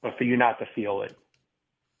 but for you not to feel it.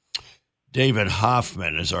 David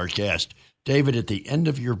Hoffman is our guest. David, at the end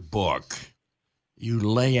of your book, you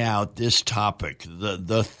lay out this topic,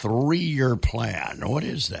 the 3-year plan. What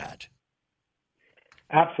is that?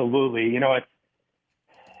 Absolutely. You know,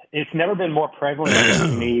 it's never been more prevalent to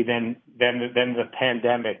me than the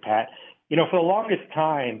pandemic, Pat. You know, for the longest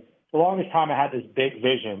time I had this big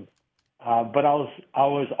vision, but I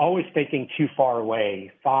was always thinking too far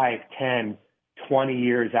away, 5, 10, 20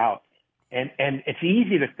 years out. And it's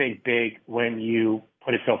easy to think big when you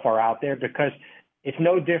put it so far out there, because it's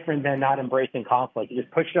no different than not embracing conflict. You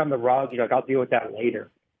just push it on the rug. You're like, I'll deal with that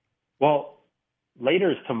later. Well,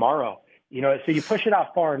 later is tomorrow. You know, so you push it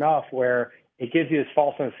out far enough where it gives you this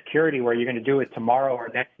false sense of security where you're going to do it tomorrow or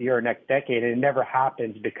next year or next decade, and it never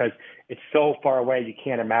happens because it's so far away you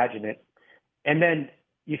can't imagine it. And then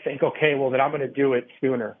you think, okay, well, then I'm going to do it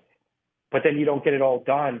sooner. But then you don't get it all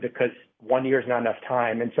done because 1 year is not enough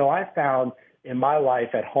time. And so I found in my life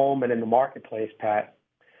at home and in the marketplace, Pat,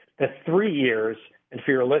 that 3 years, and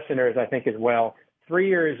for your listeners, I think as well, 3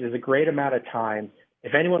 years is a great amount of time.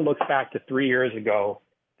 If anyone looks back to 3 years ago,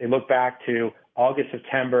 they look back to August,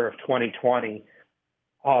 September of 2020.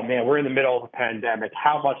 Oh, man, we're in the middle of a pandemic.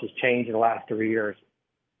 How much has changed in the last 3 years?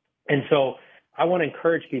 And so I want to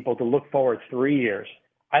encourage people to look forward 3 years.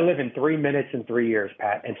 I live in 3 minutes in 3 years,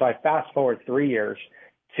 Pat. And so I fast forward 3 years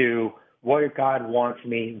to what God wants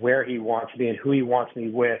me, where he wants me, and who he wants me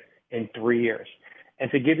with in 3 years. And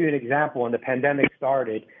to give you an example, when the pandemic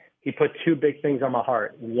started, he put 2 big things on my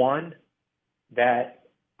heart. One, that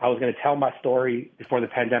I was going to tell my story before the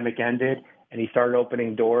pandemic ended, and he started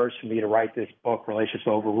opening doors for me to write this book, Relationships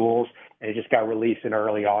Over Rules, and it just got released in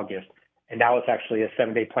early August. And now it's actually a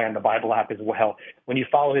 7-day plan in the Bible app as well. When you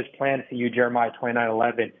follow his plan to you, Jeremiah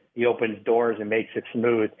 29:11, he opens doors and makes it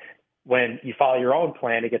smooth. When you follow your own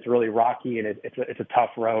plan, it gets really rocky and it's a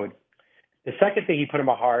tough road. The second thing he put in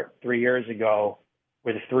my heart 3 years ago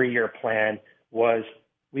with a 3-year plan was,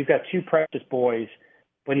 we've got 2 precious boys,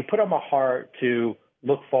 but he put on my heart to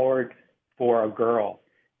look forward for a girl.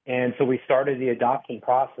 And so we started the adoption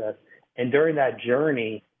process. And during that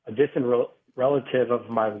journey, a distant relative of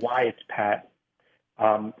my wife's, Pat,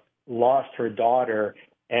 lost her daughter,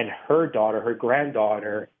 and her daughter, her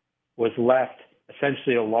granddaughter, was left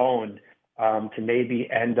essentially alone to maybe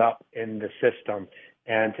end up in the system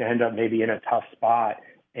and to end up maybe in a tough spot.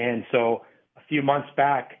 And so a few months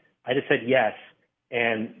back, I just said yes.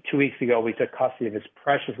 And 2 weeks ago, we took custody of this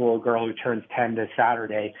precious little girl who turns 10 this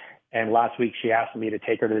Saturday. And last week, she asked me to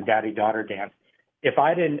take her to the daddy-daughter dance. If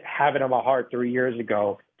I didn't have it on my heart 3 years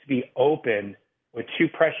ago to be open with 2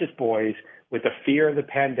 precious boys, with the fear of the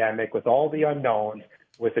pandemic, with all the unknowns,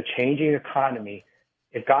 with the changing economy,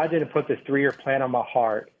 if God didn't put this 3-year plan on my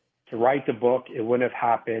heart to write the book, it wouldn't have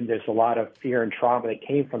happened. There's a lot of fear and trauma that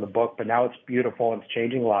came from the book, but now it's beautiful and it's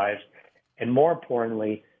changing lives. And more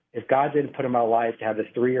importantly, if God didn't put in my life to have this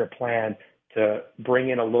 3-year plan to bring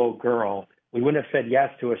in a little girl, we wouldn't have said yes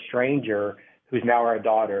to a stranger who's now our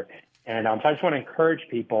daughter. And so I just want to encourage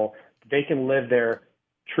people that they can live their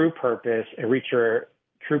true purpose and reach their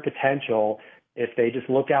true potential if they just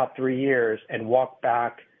look out 3 years and walk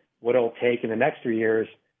back what it'll take in the next 3 years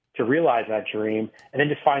to realize that dream, and then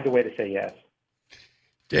just find a way to say yes.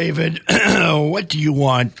 David, what do you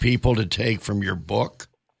want people to take from your book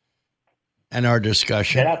and our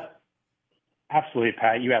discussion? Yeah, absolutely,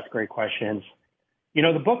 Pat. You ask great questions. You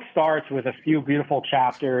know, the book starts with a few beautiful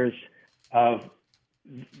chapters of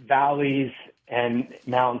valleys and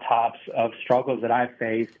mountaintops of struggles that I've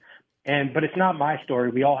faced. But it's not my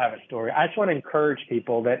story. We all have a story. I just want to encourage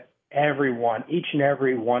people that everyone, each and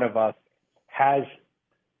every one of us, has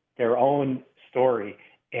their own story.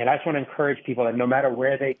 And I just want to encourage people that no matter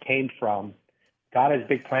where they came from, God has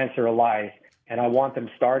big plans for their life. And I want them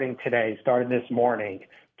starting today, starting this morning,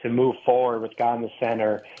 to move forward with God in the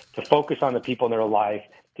center, to focus on the people in their life,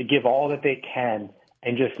 to give all that they can,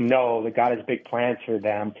 and just know that God has big plans for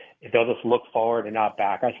them if they'll just look forward and not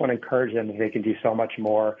back. I just want to encourage them that they can do so much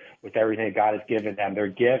more with everything that God has given them, their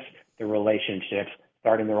gifts, their relationships,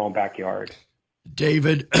 starting their own backyard.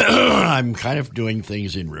 David, I'm kind of doing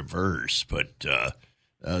things in reverse, but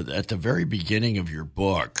at the very beginning of your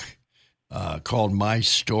book called My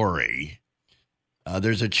Story,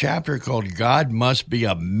 there's a chapter called God Must Be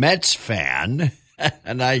a Mets Fan,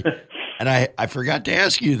 and I forgot to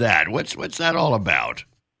ask you that. What's that all about?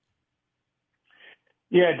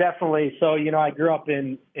 Yeah, definitely. So, you know, I grew up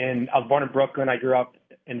I was born in Brooklyn. I grew up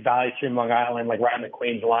in Valley Stream, Long Island, like right on the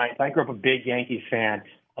Queens line. So I grew up a big Yankees fan.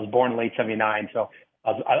 I was born in late 79. So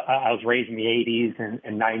I was raised in the 80s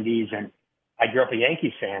and 90s, and I grew up a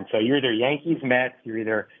Yankees fan. So you're either Yankees, Mets, you're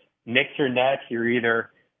either Knicks or Nets, you're either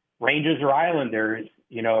Rangers or Islanders,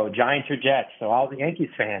 Giants or Jets. So I was a Yankees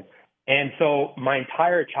fan. And so my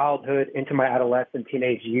entire childhood into my adolescent,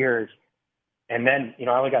 teenage years, and then, I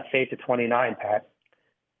only got saved to 29, Pat.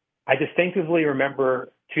 I distinctively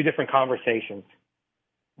remember two different conversations.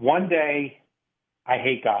 One day, I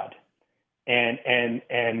hate God. And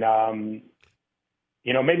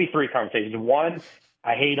maybe three conversations. One,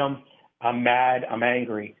 I hate him. I'm mad. I'm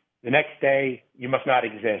angry. The next day, you must not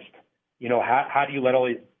exist. How do you let all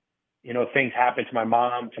these, things happen to my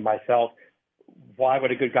mom, to myself? Why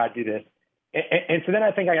would a good God do this? And so then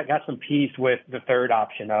I think I got some peace with the third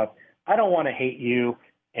option of, I don't want to hate you,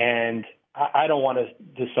 and I don't want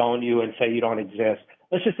to disown you and say you don't exist.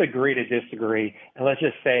 Let's just agree to disagree, and let's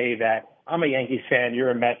just say that I'm a Yankees fan, you're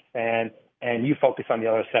a Mets fan, and you focus on the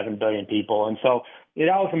other 7 billion people. And so that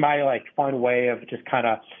was my fun way of just kind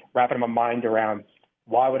of wrapping my mind around,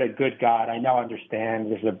 why would a good God, I now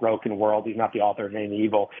understand this is a broken world, he's not the author of any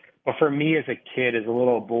evil. But for me as a kid, as a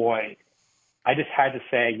little boy, I just had to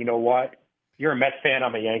say, you know what? You're a Mets fan,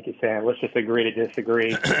 I'm a Yankees fan. Let's just agree to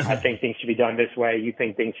disagree. I think things should be done this way. You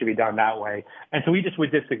think things should be done that way. And so we just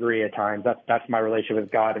would disagree at times. That's my relationship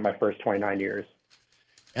with God in my first 29 years.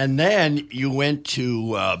 And then you went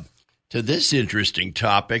to this interesting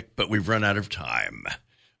topic, but we've run out of time.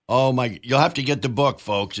 Oh, my. You'll have to get the book,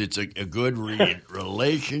 folks. It's a good read.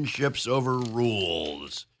 Relationships Over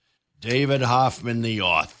Rules. David Hoffman, the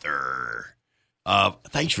author.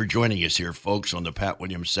 Thanks for joining us here, folks, on the Pat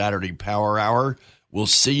Williams Saturday Power Hour. We'll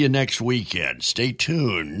see you next weekend. Stay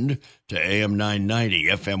tuned to AM 990,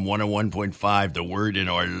 FM 101.5, The Word in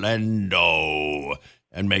Orlando.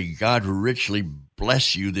 And may God richly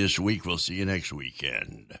bless you this week. We'll see you next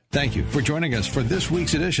weekend. Thank you for joining us for this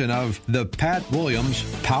week's edition of the Pat Williams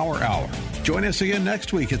Power Hour. Join us again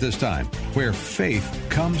next week at this time, where faith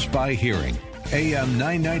comes by hearing. AM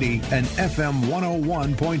 990 and FM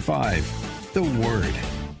 101.5. The Word.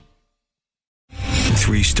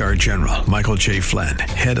 3-star General Michael J. Flynn,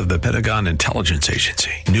 head of the Pentagon Intelligence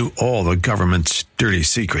Agency, knew all the government's dirty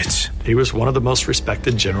secrets. He was one of the most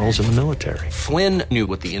respected generals in the military. Flynn knew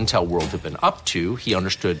what the intel world had been up to. He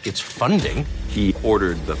understood its funding. He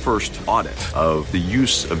ordered the first audit of the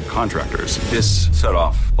use of contractors. This set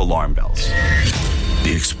off alarm bells.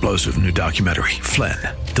 The explosive new documentary, Flynn,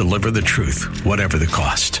 Deliver the Truth, Whatever the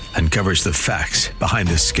Cost, uncovers the facts behind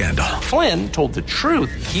this scandal. Flynn told the truth.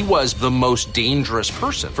 He was the most dangerous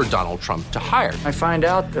person for Donald Trump to hire. I find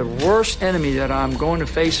out the worst enemy that I'm going to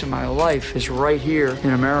face in my life is right here in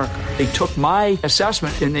America. They took my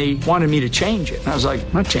assessment and they wanted me to change it. And I was like,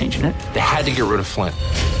 I'm not changing it. They had to get rid of Flynn.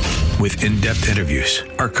 With in-depth interviews,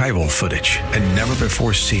 archival footage, and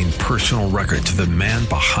never-before-seen personal records of the man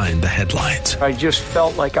behind the headlines. I just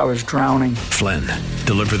felt like I was drowning. Flynn,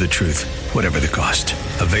 Deliver the Truth, Whatever the Cost.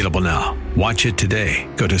 Available now. Watch it today.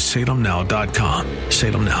 Go to salemnow.com.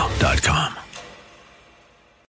 salemnow.com.